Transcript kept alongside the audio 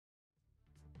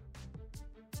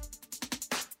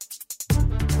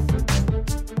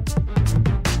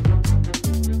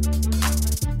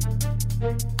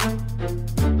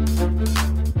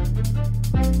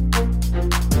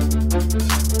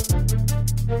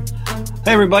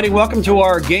Hey everybody, welcome to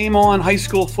our GameOn High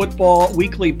School Football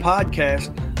Weekly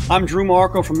Podcast. I'm Drew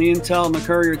Markol from the Intell and the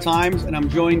Courier Times, and I'm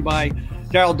joined by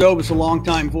Daryle Dobos, a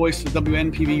longtime voice of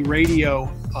WNPV Radio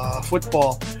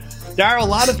football. Daryle,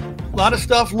 a lot of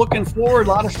stuff looking forward, a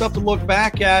lot of stuff to look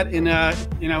back at, and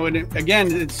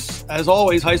again, it's as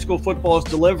always, high school football is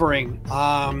delivering.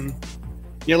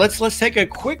 Let's take a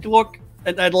quick look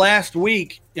at last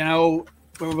week. We'll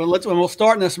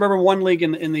start in the Suburban One League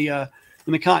in the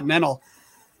Continental.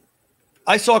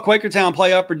 I saw Quakertown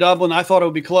play Upper Dublin. I thought it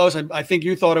would be close. I think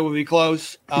you thought it would be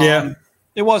close. It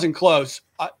wasn't close.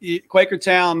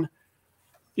 Quakertown,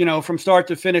 from start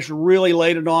to finish, really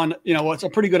laid it on. It's a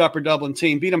pretty good Upper Dublin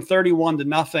team. Beat them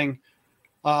 31-0.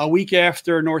 A week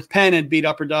after North Penn had beat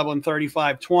Upper Dublin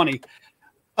 35-20.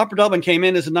 Upper Dublin came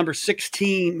in as the number 6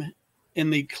 team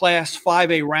in the Class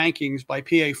 5A rankings by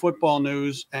PA Football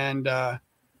News, and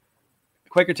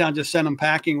Quakertown just sent them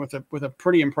packing with a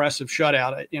pretty impressive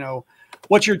shutout.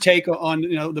 What's your take on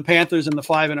the Panthers and the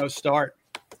 5-0 start?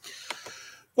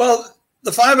 Well,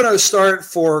 the 5-0 start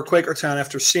for Quakertown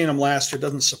after seeing them last year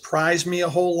doesn't surprise me a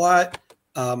whole lot.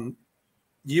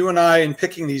 You and I, in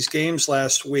picking these games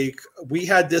last week, we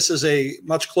had this as a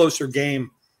much closer game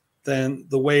than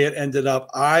the way it ended up.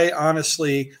 I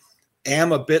honestly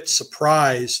am a bit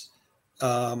surprised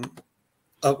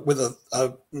with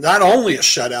a not only a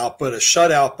shutout, but a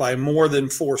shutout by more than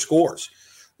 4 scores.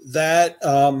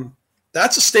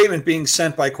 That's a statement being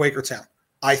sent by Quakertown,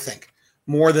 I think,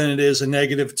 more than it is a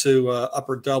negative to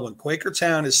Upper Dublin.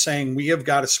 Quakertown is saying we have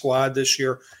got a squad this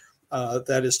year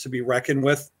that is to be reckoned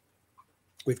with.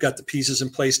 We've got the pieces in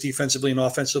place defensively and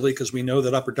offensively because we know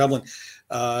that Upper Dublin,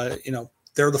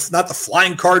 they're not the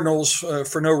Flying Cardinals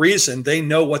for no reason. They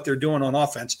know what they're doing on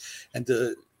offense, and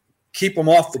to keep them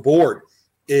off the board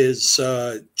is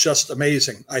just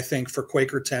amazing, I think, for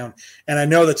Quakertown. And I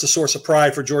know that's a source of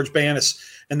pride for George Banis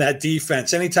and that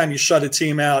defense. Anytime you shut a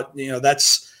team out,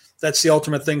 that's the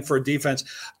ultimate thing for a defense.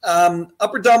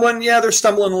 Upper Dublin, they're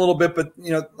stumbling a little bit, but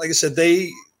like I said,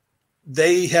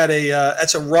 they had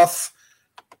that's a rough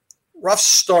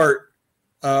start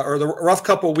or the rough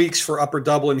couple of weeks for Upper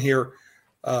Dublin here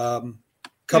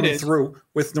coming through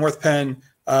with North Penn.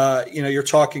 You're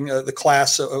talking the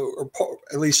class, or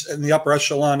at least in the upper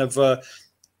echelon of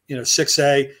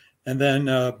 6A, and then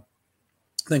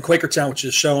Quakertown, which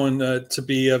is shown to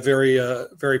be very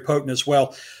very potent as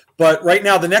well. But right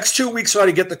now, the next 2 weeks ought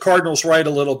to get the Cardinals right a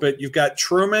little bit. You've got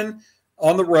Truman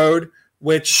on the road,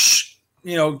 which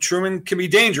Truman can be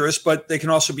dangerous, but they can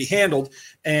also be handled,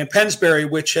 and Pennsbury,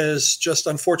 which has just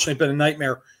unfortunately been a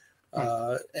nightmare.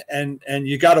 And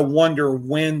you got to wonder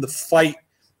when the fight,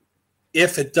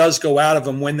 if it does go out of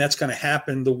them, when that's going to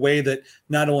happen, the way that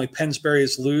not only Pennsbury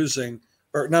is losing,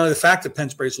 or not only the fact that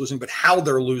Pennsbury is losing, but how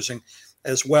they're losing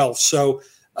as well. So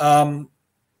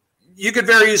you could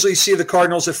very easily see the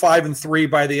Cardinals at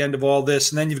 5-3 by the end of all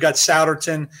this. And then you've got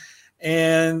Souderton.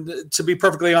 And to be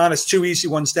perfectly honest, 2 easy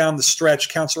ones down the stretch,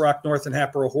 Council Rock North and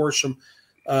Hatboro-Horsham,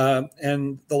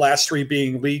 and the last 3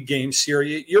 being league games here.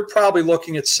 You're probably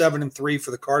looking at 7-3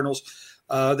 for the Cardinals.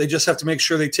 They just have to make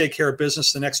sure they take care of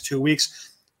business the next 2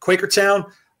 weeks.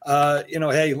 Quakertown,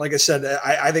 hey, like I said,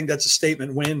 I think that's a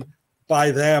statement win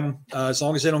by them. As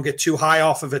long as they don't get too high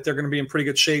off of it, they're going to be in pretty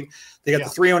good shape. They got the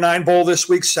 309 Bowl this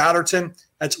week, Souderton.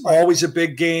 That's always a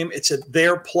big game. It's at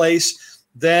their place.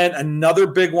 Then another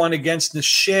big one against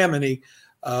Neshaminy,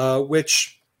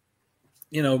 which,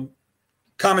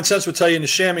 common sense would tell you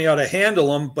Neshaminy ought to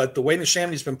handle them, but the way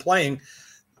Neshaminy's been playing,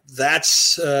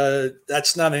 that's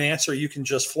not an answer you can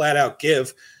just flat out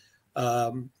give.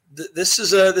 This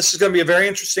is going to be a very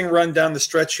interesting run down the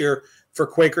stretch here for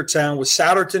Quakertown with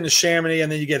Souderton, Neshaminy, and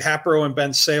then you get Hatboro and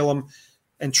Bensalem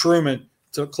and Truman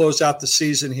to close out the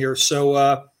season here. So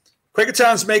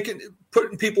Quakertown's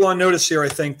putting people on notice here. I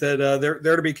think that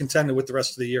they're to be contended with the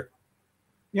rest of the year.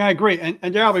 Yeah, I agree. And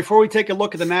Daryle, before we take a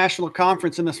look at the national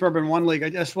conference in the Suburban One League, I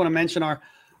just want to mention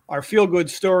our feel-good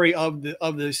story of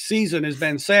the season is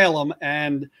Bensalem,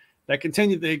 and that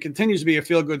continues to be a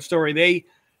feel-good story.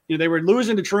 They were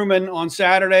losing to Truman on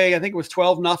Saturday. I think it was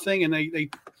 12-0, and they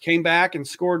came back and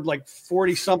scored like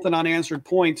 40-something unanswered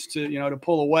points to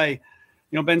pull away.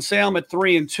 Bensalem at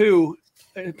 3-2,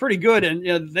 pretty good,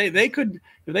 and they could,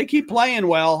 if they keep playing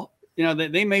well,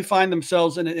 they may find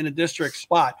themselves in a district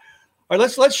spot. All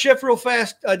right, let's shift real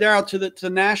fast, Daryle, to the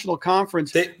national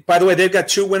conference. By the way, they've got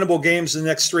 2 winnable games in the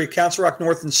next 3: Council Rock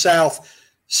North and South,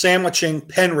 sandwiching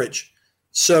Pennridge.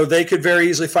 So they could very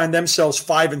easily find themselves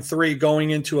 5-3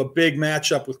 going into a big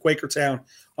matchup with Quakertown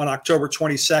on October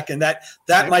 22nd.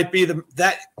 That might be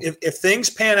if things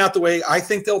pan out the way I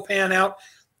think they'll pan out,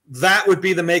 that would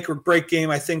be the make or break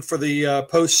game, I think, for the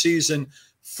postseason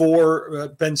for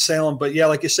Bensalem. But yeah,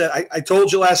 like you said, I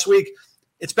told you last week,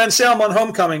 it's Bensalem on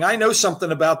homecoming. I know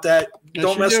something about that. Yes,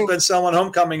 Don't mess do. with Bensalem on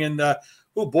homecoming. And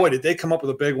oh boy, did they come up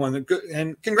with a big one.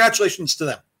 And congratulations to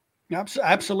them.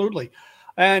 Absolutely.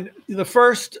 And the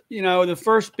first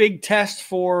big test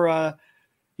for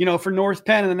North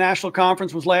Penn in the National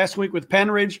Conference was last week with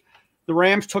Pennridge. The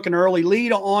Rams took an early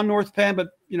lead on North Penn, but,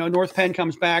 North Penn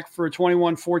comes back for a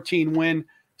 21-14 win,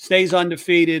 stays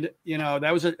undefeated.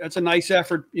 That's a nice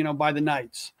effort, by the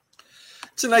Knights.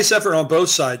 It's a nice effort on both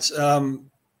sides.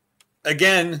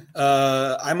 Again,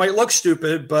 I might look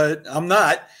stupid, but I'm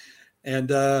not. And,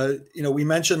 we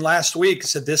mentioned last week,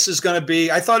 said this is going to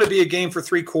be – I thought it'd be a game for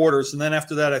 3 quarters, and then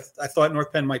after that I thought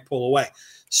North Penn might pull away.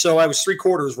 So I was 3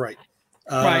 quarters right.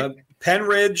 Right.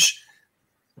 Pennridge,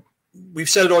 we've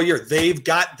said it all year, they've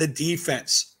got the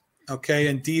defense, okay?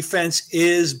 And defense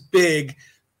is big,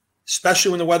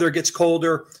 especially when the weather gets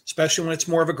colder, especially when it's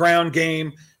more of a ground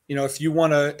game, if you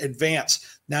want to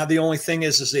advance. Now the only thing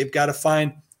is they've got to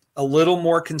find a little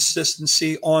more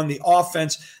consistency on the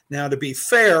offense. Now, to be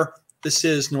fair, this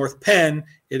is North Penn.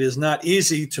 It is not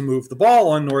easy to move the ball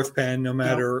on North Penn, no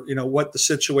matter what the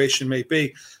situation may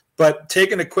be. But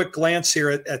taking a quick glance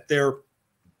here at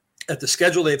the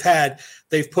schedule they've had,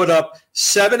 they've put up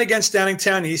 7 against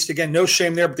Downingtown East. Again, no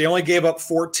shame there, but they only gave up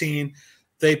 14.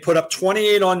 They put up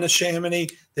 28 on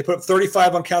Neshaminy. They put up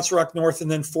 35 on Council Rock North,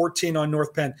 and then 14 on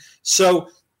North Penn. So,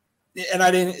 and I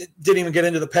didn't even get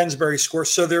into the Pennsbury score.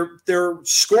 So they're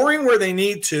scoring where they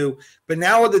need to, but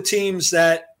now with the teams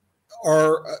that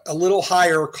are a little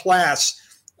higher class,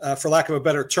 for lack of a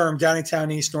better term,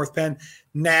 Downingtown East, North Penn,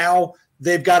 now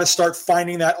they've got to start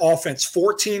finding that offense.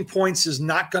 14 points is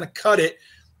not going to cut it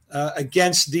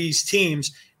against these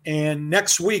teams. And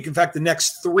next week, in fact, the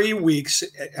next 3 weeks,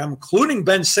 including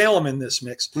Bensalem in this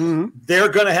mix, they're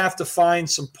going to have to find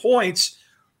some points,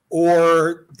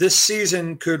 or this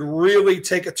season could really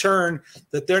take a turn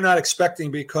that they're not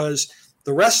expecting, because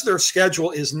the rest of their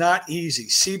schedule is not easy.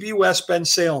 CB West,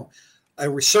 Bensalem, a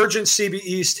resurgent CB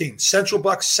East team, Central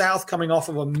Bucks South coming off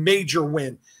of a major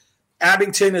win.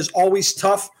 Abington is always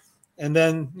tough. And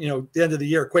then, the end of the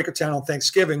year, Quakertown on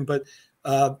Thanksgiving. But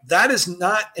that is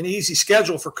not an easy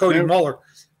schedule for Cody Muller.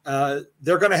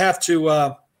 They're going to have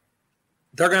to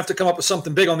come up with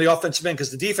something big on the offensive end,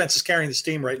 because the defense is carrying this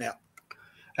team right now.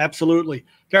 Absolutely.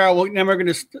 Daryle, well, now we're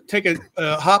going to take a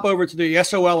hop over to the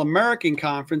SOL American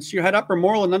Conference. You had Upper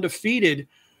Moreland undefeated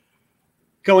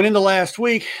going into last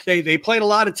week. They played a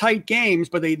lot of tight games,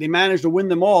 but they managed to win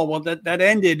them all. Well, that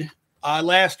ended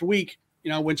last week,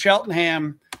 when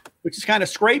Cheltenham, which is kind of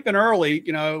scraping early,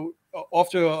 off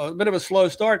to a bit of a slow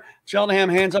start, Cheltenham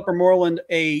hands Upper Moreland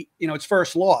its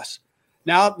first loss.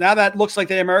 Now that looks like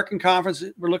the American Conference.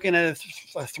 We're looking at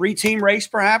a 3-team race,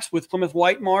 perhaps, with Plymouth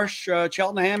Whitemarsh,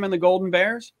 Cheltenham, and the Golden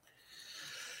Bears.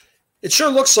 It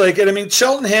sure looks like it. I mean,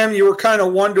 Cheltenham, you were kind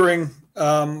of wondering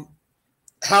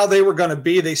how they were going to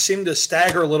be. They seemed to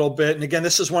stagger a little bit. And again,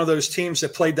 this is one of those teams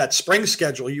that played that spring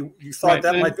schedule. You thought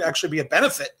that might actually be a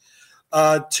benefit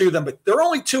to them, but they're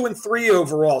only 2-3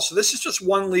 overall. So this is just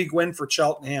 1 league win for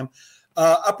Cheltenham.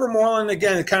 Upper Moreland,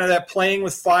 again, kind of that playing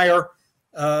with fire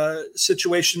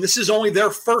situation. This is only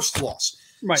their first loss.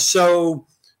 Right. So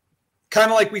kind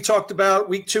of like we talked about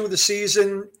week 2 of the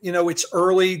season, it's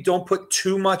early. Don't put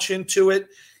too much into it.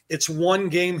 It's 1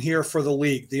 game here for the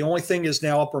league. The only thing is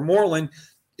now Upper Moreland,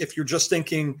 if you're just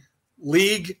thinking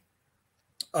league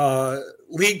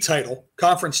title,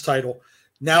 conference title,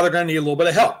 now they're going to need a little bit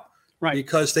of help. Right.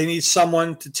 Because they need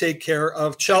someone to take care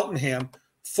of Cheltenham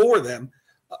for them.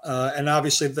 And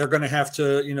obviously they're going to have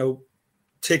to,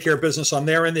 take care of business on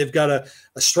their end. They've got a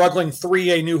struggling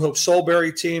 3A New Hope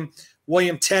Soulbury team.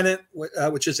 William Tennant,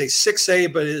 which is a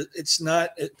 6A, but it's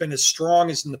not been as strong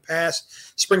as in the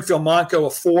past. Springfield Montco, a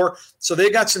 4. So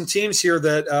they got some teams here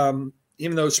that,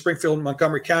 even though Springfield and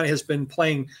Montgomery County has been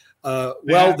playing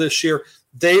well this year,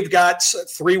 they've got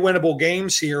 3 winnable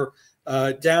games here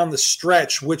down the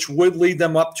stretch, which would lead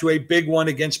them up to a big one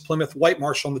against Plymouth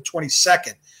Whitemarsh on the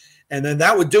 22nd. And then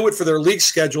that would do it for their league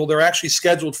schedule. They're actually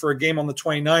scheduled for a game on the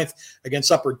 29th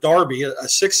against Upper Darby, a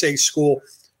 6A school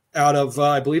out of,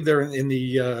 I believe they're in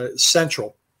the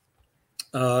Central.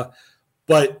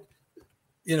 But,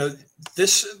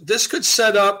 this could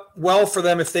set up well for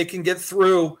them if they can get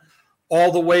through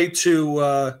all the way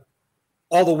to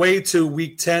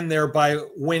week 10 there by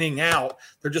winning out.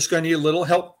 They're just going to need a little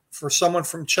help for someone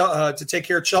from to take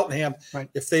care of Cheltenham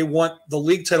if they want the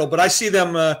league title. But I see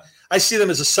them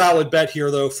as a solid bet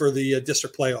here, though, for the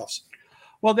district playoffs.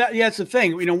 Well, that's the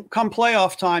thing. Come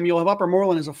playoff time, you'll have Upper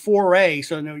Moreland as a 4A,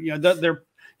 so they're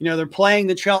they're playing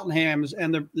the Cheltenhams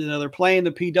and they're playing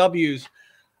the PWs,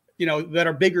 that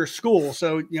are bigger schools.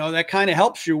 So, that kind of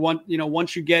helps you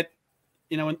once you get,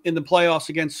 in the playoffs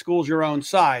against schools your own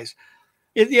size.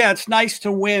 It's nice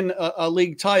to win a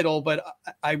league title, but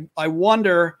I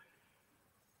wonder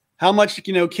how much,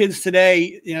 kids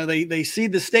today, they see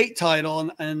the state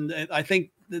title and I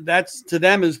think that's to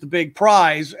them is the big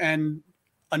prize. And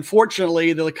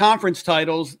unfortunately, the conference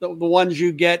titles, the ones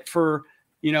you get for,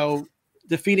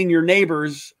 defeating your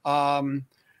neighbors, kind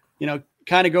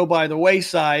of go by the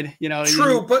wayside,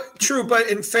 True. But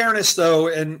in fairness though,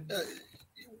 and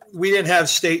we didn't have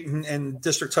state and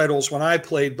district titles when I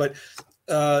played, but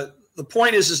the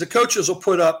point is the coaches will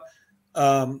put up,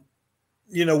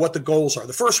 what the goals are.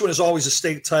 The first one is always a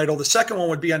state title. The second one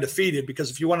would be undefeated,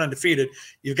 because if you went undefeated,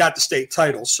 you've got the state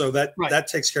title. So that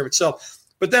takes care of itself.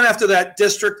 But then after that,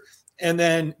 district and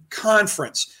then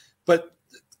conference. But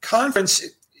conference,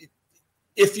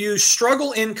 if you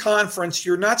struggle in conference,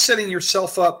 you're not setting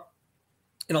yourself up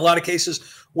in a lot of cases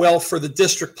well for the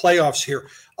district playoffs here.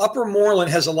 Upper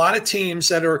Moreland has a lot of teams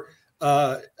that are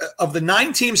of the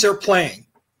 9 teams they're playing,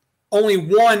 only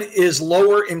one is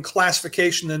lower in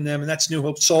classification than them, and that's New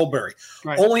Hope Soulbury.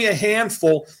 Right. Only a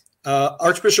handful.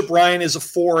 Archbishop Ryan is a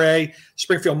 4A.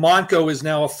 Springfield Montco is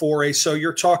now a 4A. So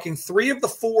you're talking three of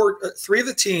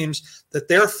the teams that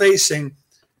they're facing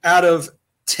out of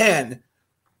 10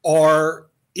 are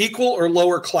equal or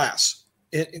lower class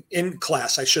in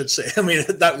class, I should say. I mean,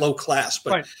 not low class,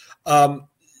 but right.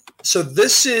 So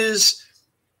this is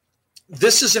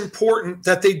important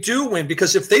that they do win,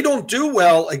 because if they don't do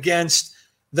well against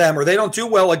them or they don't do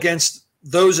well against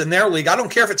those in their league, I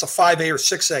don't care if it's a 5A or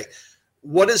 6A.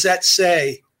 What does that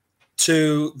say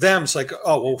to them? It's like,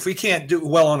 oh, well, if we can't do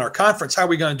well in our conference, how are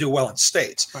we going to do well in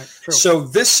states? Right, true. So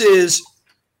this is,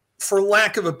 for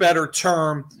lack of a better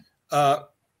term, a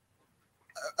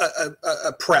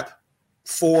prep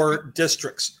for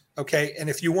districts. Okay. And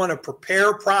if you want to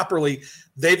prepare properly,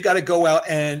 they've got to go out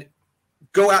and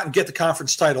get the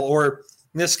conference title, or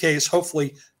in this case,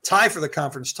 hopefully tie for the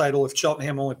conference title if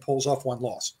Cheltenham only pulls off one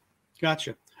loss.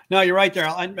 Gotcha. No, you're right there.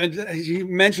 As you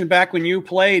mentioned, back when you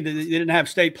played, they didn't have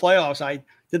state playoffs.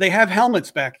 Did they have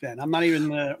helmets back then? I'm not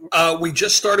even. We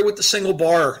just started with the single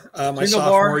bar my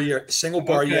sophomore year. Single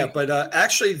bar, okay. Yeah. But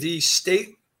actually, the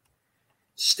state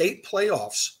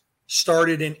playoffs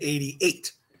started in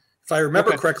 '88. If I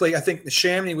remember correctly, I think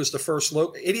Neshaminy was the first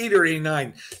 88 or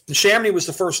 89. Neshaminy was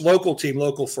the first local team,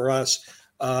 local for us,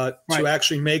 to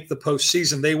actually make the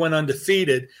postseason. They went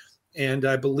undefeated and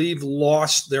I believe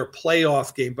lost their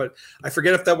playoff game, but I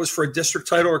forget if that was for a district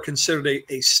title or considered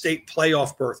a state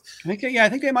playoff berth. I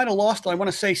think they might have lost. I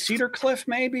want to say Cedar Cliff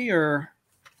maybe, or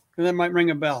that might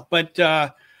ring a bell. But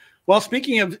well,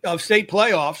 speaking of state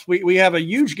playoffs, we have a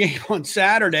huge game on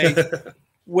Saturday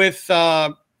with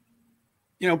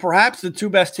perhaps the two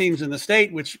best teams in the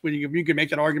state, which you could make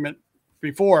that argument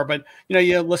before, but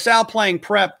you have LaSalle playing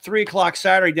Prep 3:00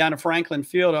 Saturday down at Franklin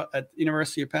Field at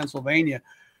University of Pennsylvania.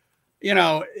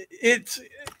 It's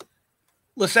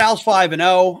LaSalle's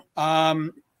 5-0.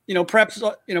 Prep's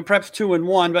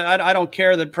 2-1, but I don't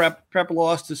care that Prep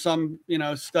lost to some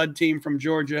stud team from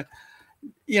Georgia.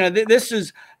 This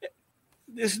is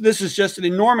just an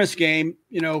enormous game.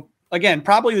 Again,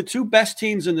 probably the two best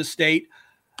teams in the state.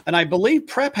 And I believe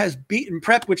Prep has beaten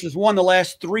Prep, which has won the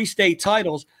last 3 state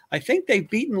titles. I think they've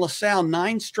beaten LaSalle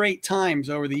 9 straight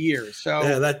times over the years. So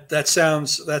yeah, that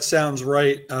sounds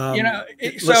right.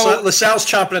 LaSalle's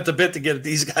chomping at the bit to get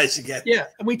these guys again. Yeah,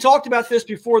 and we talked about this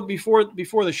before the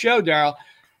show, Daryle.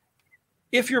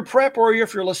 If you're Prep or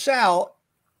if you're LaSalle,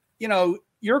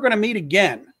 you're going to meet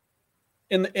again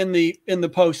in the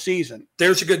postseason.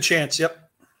 There's a good chance. Yep.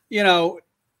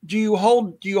 Do you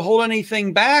hold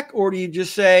anything back, or do you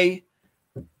just say,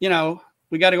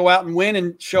 we got to go out and win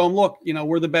and show them, look,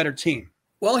 we're the better team?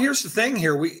 Well, here's the thing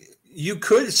here. You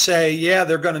could say, yeah,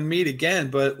 they're going to meet again,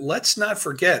 but let's not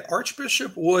forget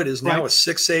Archbishop Wood is now a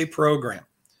 6A program.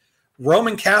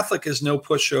 Roman Catholic is no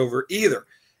pushover either.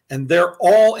 And they're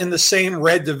all in the same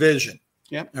red division.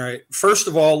 Yep. All right. First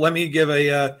of all, let me give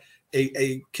a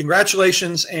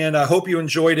congratulations, and I hope you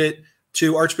enjoyed it,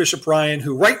 to Archbishop Ryan,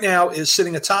 who right now is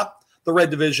sitting atop the red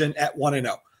division at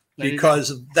 1-0,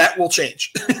 because that will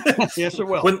change. Yes, it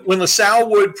will. When LaSalle,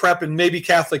 Wood, Prep, and maybe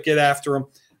Catholic get after him,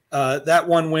 that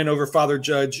one win over Father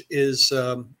Judge is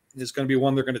going to be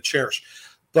one they're going to cherish.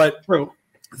 But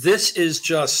this is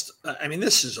just,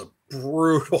 this is a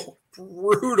brutal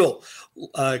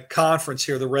conference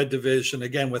here, the red division,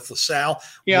 again with LaSalle.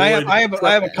 Yeah, Wood, I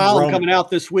have a column Roman coming out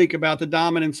this week about the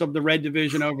dominance of the red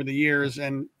division over the years,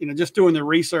 and just doing the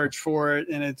research for it,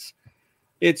 and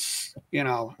it's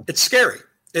scary.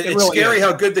 It's really scary is.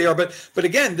 how good they are. But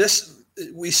again,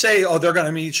 we say, oh, they're going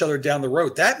to meet each other down the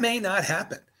road. That may not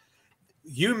happen.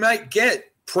 You might get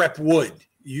Prep Wood.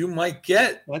 You might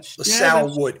get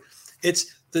Salle Wood.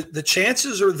 It's the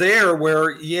chances are there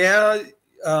where, the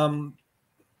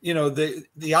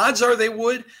odds are they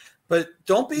would, but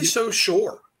don't be so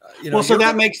sure. So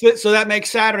that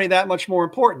makes Saturday that much more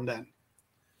important then.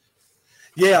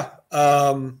 Yeah.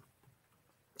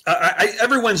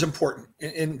 Everyone's important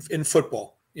in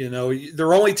football. There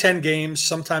are only 10 games,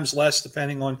 sometimes less,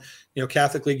 depending on,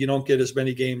 Catholic League. You don't get as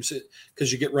many games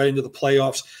because you get right into the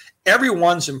playoffs.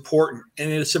 Everyone's important,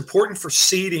 and it's important for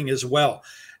seeding as well.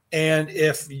 And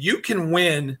if you can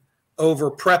win over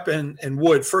Prep and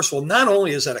Wood, first of all, not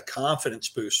only is that a confidence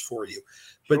boost for you,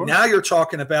 but now you're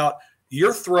talking about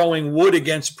you're throwing Wood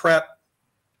against Prep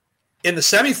in the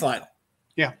semifinal.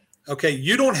 Yeah. Okay.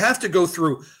 You don't have to go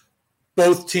through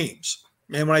both teams.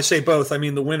 And when I say both, I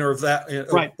mean the winner of that,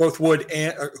 right. Both Wood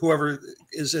and whoever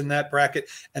is in that bracket,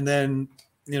 and then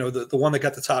the one that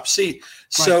got the top seat. Right.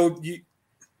 So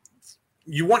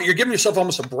you're giving yourself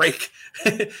almost a break.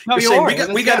 No,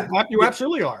 you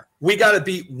absolutely are. We got to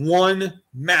beat one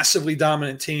massively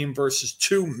dominant team versus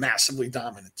two massively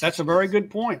dominant teams. That's a very good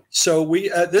point. So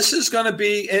this is going to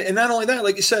be, and not only that,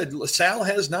 like you said, LaSalle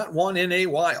has not won in a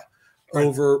while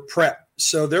over Prep.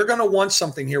 So they're going to want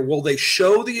something here. Will they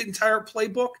show the entire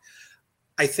playbook?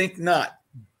 I think not,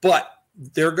 but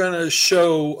they're going to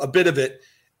show a bit of it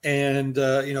and,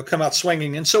 come out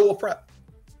swinging. And so will Prep.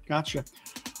 Gotcha.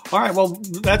 All right. Well,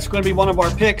 that's going to be one of our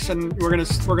picks, and we're going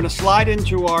to slide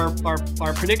into our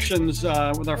predictions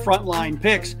with our frontline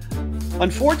picks.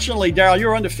 Unfortunately, Daryle, you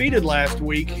were undefeated last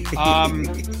week,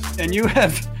 and you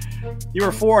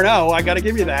were 4-0. I got to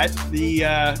give you that.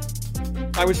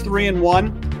 I was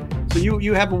 3-1. So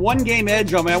you have a 1-game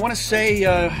edge on me. I want to say.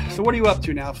 So what are you up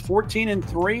to now?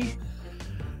 14-3,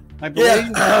 I believe.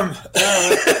 Yeah.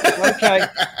 Okay.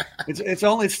 It's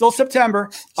still September.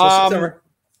 September.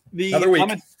 Another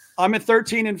week. I'm at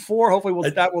 13-4. Hopefully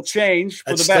that will change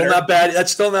for the better. Still not bad.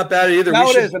 That's still not bad either. No,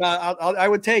 it is, and I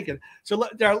would take it. So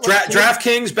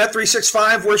DraftKings,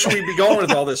 Bet365. Where should we be going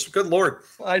with all this? Good Lord.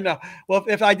 I know. Well,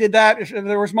 if I did that, if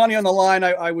there was money on the line,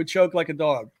 I would choke like a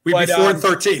dog. We'd be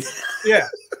 4-13. Yeah.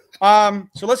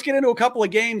 So let's get into a couple of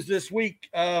games this week,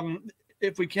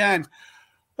 if we can.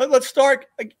 Let's start,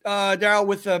 Daryle,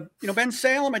 with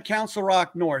Bensalem at Council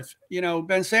Rock North.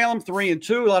 Bensalem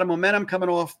 3-2, a lot of momentum coming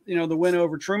off the win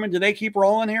over Truman. Do they keep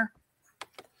rolling here?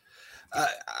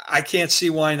 I can't see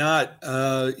why not.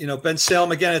 Bensalem,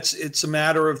 again, it's a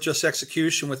matter of just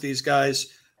execution with these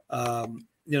guys.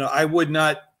 I would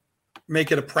not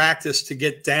make it a practice to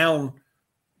get down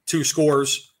 2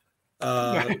 scores.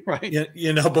 Right.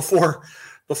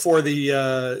 Before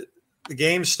the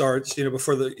game starts,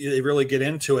 before they really get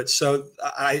into it. So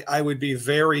I would be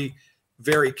very,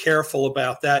 very careful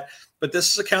about that. But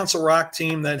this is a Council Rock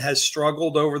team that has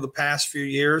struggled over the past few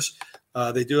years.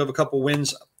 They do have a couple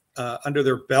wins under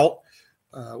their belt,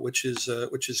 which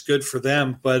is good for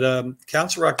them. But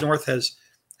Council Rock North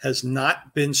has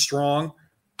not been strong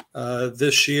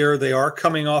this year. They are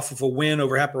coming off of a win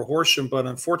over Hatboro-Horsham, but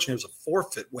unfortunately it was a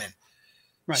forfeit win.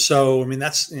 Right. So,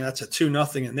 that's a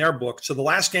 2-0 in their book. So the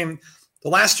last 2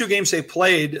 games they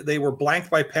played, they were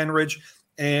blanked by Pennridge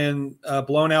and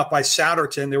blown out by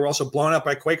Souderton. They were also blown out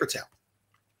by Quakertown.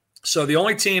 So the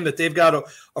only team that they've got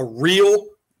a real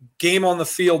game on the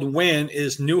field win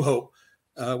is New Hope,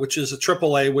 which is a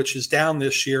AAA, which is down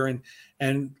this year.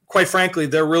 And quite frankly,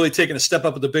 they're really taking a step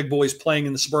up with the big boys playing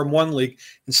in the Suburban 1 League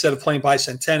instead of playing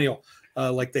Bicentennial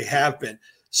like they have been.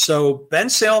 So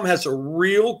Bensalem has a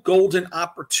real golden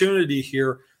opportunity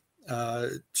here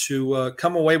to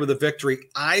come away with a victory.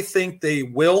 I think they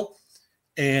will.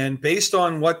 And based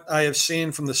on what I have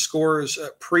seen from the scores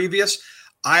previous,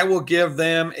 I will give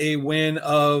them a win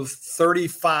of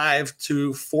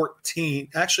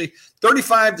 35-14. Actually,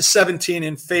 35-17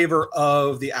 in favor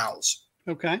of the Owls.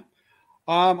 Okay.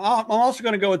 I'm also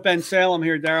going to go with Bensalem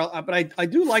here, Daryle. But I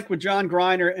do like with John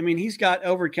Greiner. I mean, he's got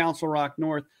over Council Rock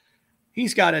North.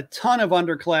 He's got a ton of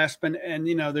underclassmen, and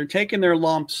they're taking their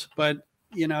lumps, but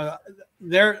I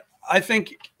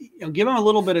think give them a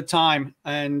little bit of time,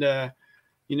 and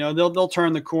they'll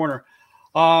turn the corner.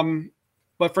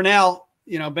 But for now,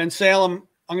 Bensalem,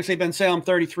 I'm going to say Bensalem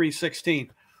 33-16.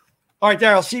 All right,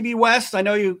 Daryle, CB West. I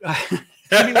know you.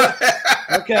 CB West,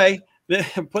 okay,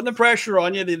 I'm putting the pressure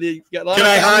on you. Can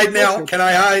I hide now? Can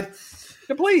I hide?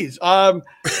 Yeah, please.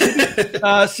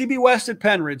 CB West at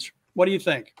Pennridge. What do you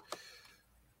think?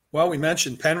 Well, we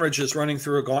mentioned Pennridge is running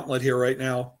through a gauntlet here right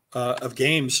now of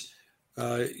games.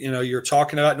 You're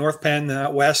talking about North Penn,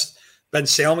 West.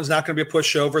 Bensalem is not going to be a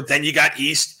pushover. Then you got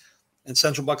East and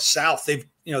Central Bucks South.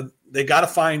 They got to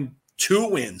find 2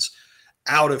 wins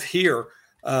out of here.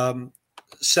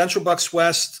 Central Bucks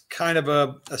West, kind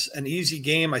of an easy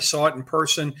game. I saw it in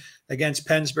person against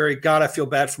Pennsbury. God, I feel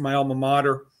bad for my alma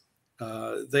mater.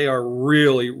 They are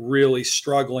really, really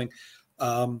struggling.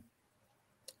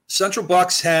 Central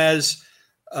Bucks has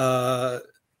an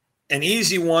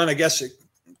easy one. I guess it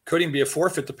could even be a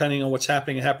forfeit depending on what's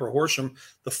happening at Hatboro-Horsham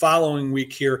the following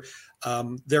week here.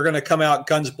 They're going to come out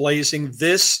guns blazing.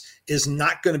 This is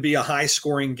not going to be a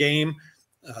high-scoring game.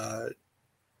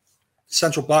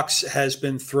 Central Bucks has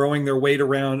been throwing their weight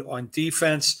around on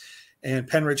defense, and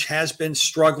Pennridge has been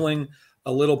struggling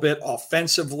a little bit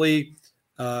offensively.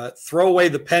 Throw away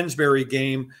the Pennsbury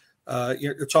game.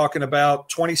 You're talking about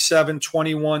 27,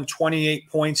 21, 28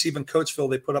 points. Even Coatesville,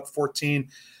 they put up 14.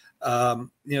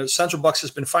 Central Bucks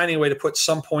has been finding a way to put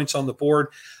some points on the board.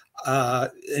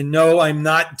 And no, I'm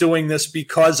not doing this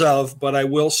because of, but I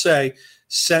will say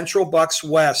Central Bucks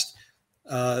West,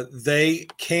 they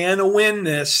can win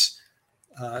this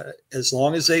as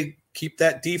long as they keep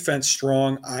that defense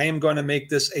strong. I am going to make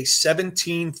this a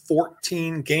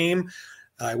 17-14 game.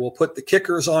 I will put the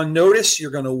kickers on notice. You're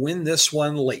going to win this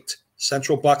one late.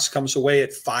 Central Bucks comes away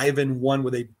at 5-1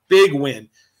 with a big win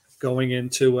going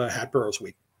into Hatboro's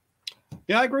week.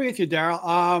 Yeah, I agree with you,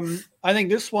 Daryle. I think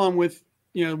this one with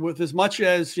as much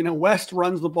as, West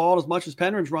runs the ball, as much as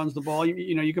Pennridge runs the ball,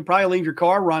 you could probably leave your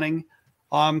car running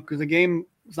because the game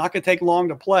is not going to take long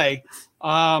to play.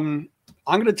 I'm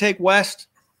going to take West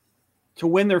to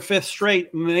win their 5th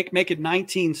straight and make it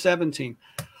 19-17.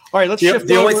 All right, let's shift.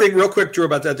 The only thing, real quick, Drew,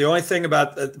 about that, the only thing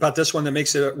about this one that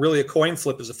makes it really a coin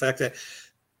flip is the fact that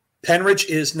Pennridge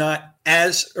is not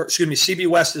CB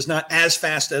West is not as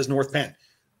fast as North Penn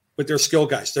with their skill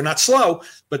guys. They're not slow,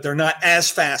 but they're not as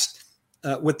fast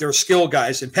with their skill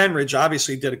guys. And Pennridge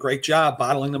obviously did a great job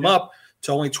bottling them up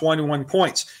to only 21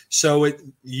 points. So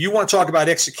you want to talk about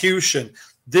execution.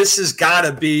 This has got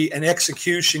to be an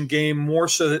execution game more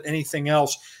so than anything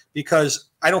else, because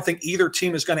I don't think either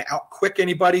team is going to out-quick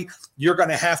anybody. You're going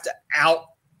to have to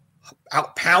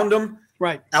out-pound them,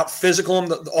 right? Out-physical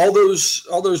them. All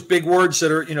those big words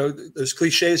that are, those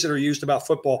cliches that are used about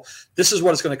football. This is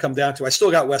what it's going to come down to. I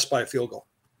still got West by a field goal.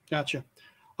 Gotcha.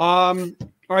 All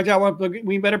right, Dal,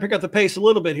 we better pick up the pace a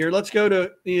little bit here. Let's go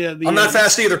to the I'm not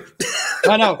fast either.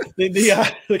 I know.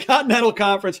 The Continental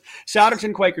Conference,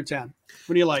 Souderton, Quakertown.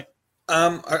 What do you like?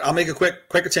 I'll make it quick.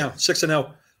 Quakertown,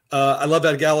 6-0. I love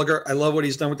Ed Gallagher. I love what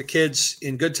he's done with the kids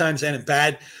in good times and in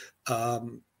bad. Right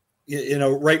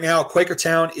now,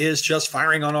 Quakertown is just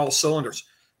firing on all cylinders.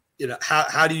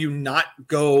 How do you not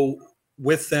go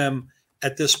with them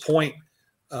at this point?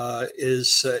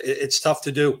 It's tough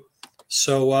to do.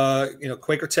 So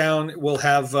Quakertown will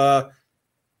have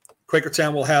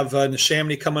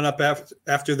Neshaminy coming up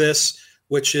after this,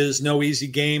 which is no easy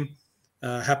game.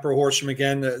 Hatboro-Horsham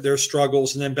again, their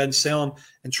struggles, and then Bensalem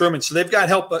and Truman. So they've got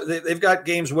help. They've got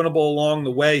games winnable along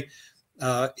the way.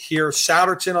 Here,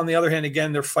 Souderton, on the other hand,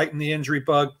 again, they're fighting the injury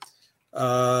bug.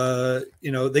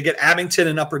 They get Abington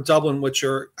and Upper Dublin, which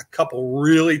are a couple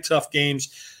really tough games.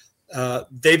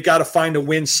 They've got to find a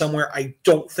win somewhere. I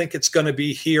don't think it's going to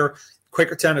be here.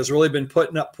 Quakertown has really been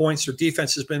putting up points. Their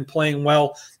defense has been playing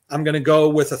well. I'm going to go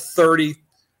with a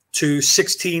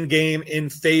 30-16 game in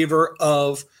favor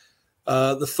of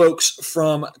the folks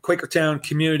from Quakertown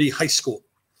Community High School.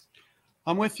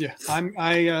 I'm with you.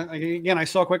 I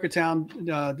saw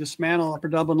Quakertown dismantle Upper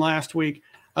Dublin last week.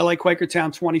 I like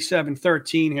Quakertown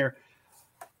 27-13 here.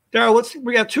 Daryle,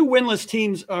 we got 2 winless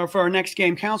teams for our next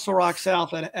game. Council Rock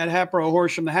South at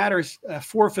Hatboro-Horsham. The Hatters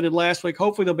forfeited last week.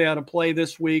 Hopefully they'll be able to play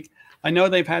this week. I know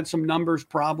they've had some numbers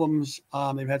problems.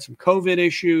 They've had some COVID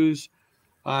issues.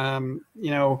 I'm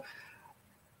going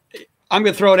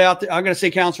to throw it out there. I'm going to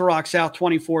say Council Rock South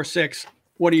 24-6.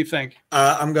 What do you think?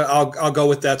 I'll go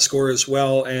with that score as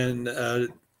well. And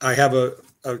I have a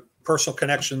personal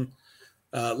connection,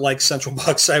 like Central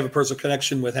Bucks. I have a personal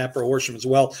connection with Hatboro-Horsham as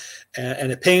well.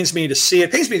 And it pains me to see it.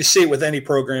 It pains me to see it with any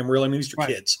program, really. I mean, these are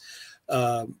kids,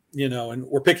 and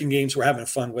we're picking games. We're having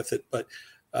fun with it. But,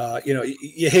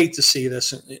 you hate to see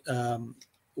this,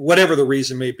 whatever the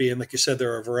reason may be. And like you said,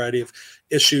 there are a variety of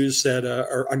issues that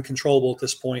are uncontrollable at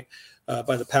this point.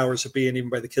 By the powers that be, and even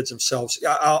by the kids themselves.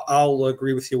 I'll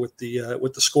agree with you with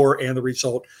the score and the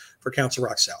result for Council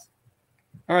Rock South.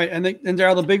 All right, and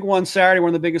Daryle, the big one Saturday, one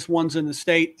of the biggest ones in the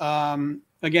state. Again,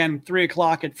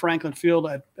 3:00 at Franklin Field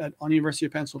on the University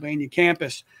of Pennsylvania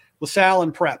campus. LaSalle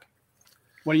and Prep.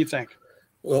 What do you think?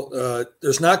 Well,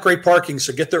 there's not great parking,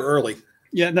 so get there early.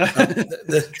 Yeah, no.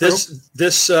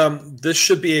 This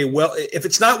should be if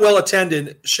it's not well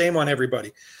attended, shame on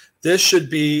everybody. This should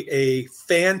be a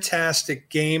fantastic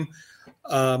game.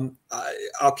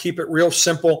 I'll keep it real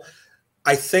simple.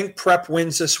 I think Prep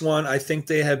wins this one. I think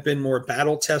they have been more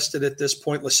battle tested at this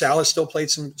point. LaSalle has still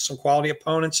played some quality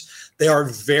opponents. They are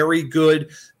very good,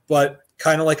 but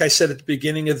kind of like I said at the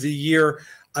beginning of the year,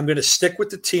 I'm going to stick with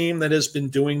the team that has been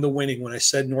doing the winning. When I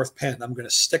said North Penn, I'm going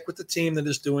to stick with the team that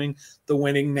is doing the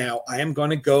winning now. I am going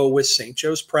to go with St.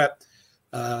 Joe's Prep.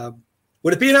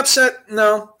 Would it be an upset?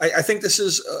 No. I think this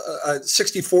is a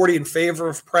 60-40 in favor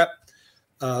of Prep.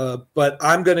 But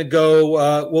I'm going to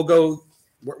go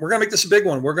we're going to make this a big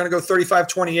one. We're going to go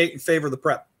 35-28 in favor of the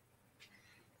Prep.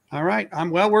 All right.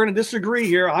 We're going to disagree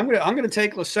here. I'm going to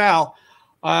take LaSalle.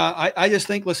 I just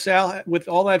think LaSalle, with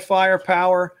all that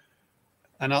firepower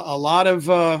and a lot of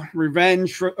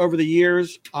revenge over the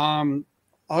years, I'll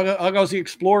go with the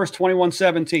Explorers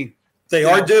 21-17. They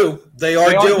are due. They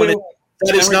are due. And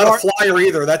that is not a flyer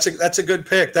either. That's a good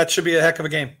pick. That should be a heck of a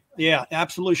game. Yeah,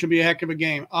 absolutely should be a heck of a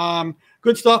game.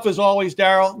 Good stuff as always,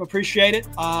 Daryle. Appreciate it.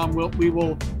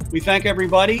 We thank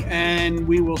everybody, and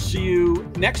we will see you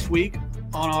next week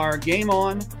on our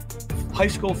GameOn High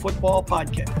School Football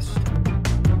Podcast.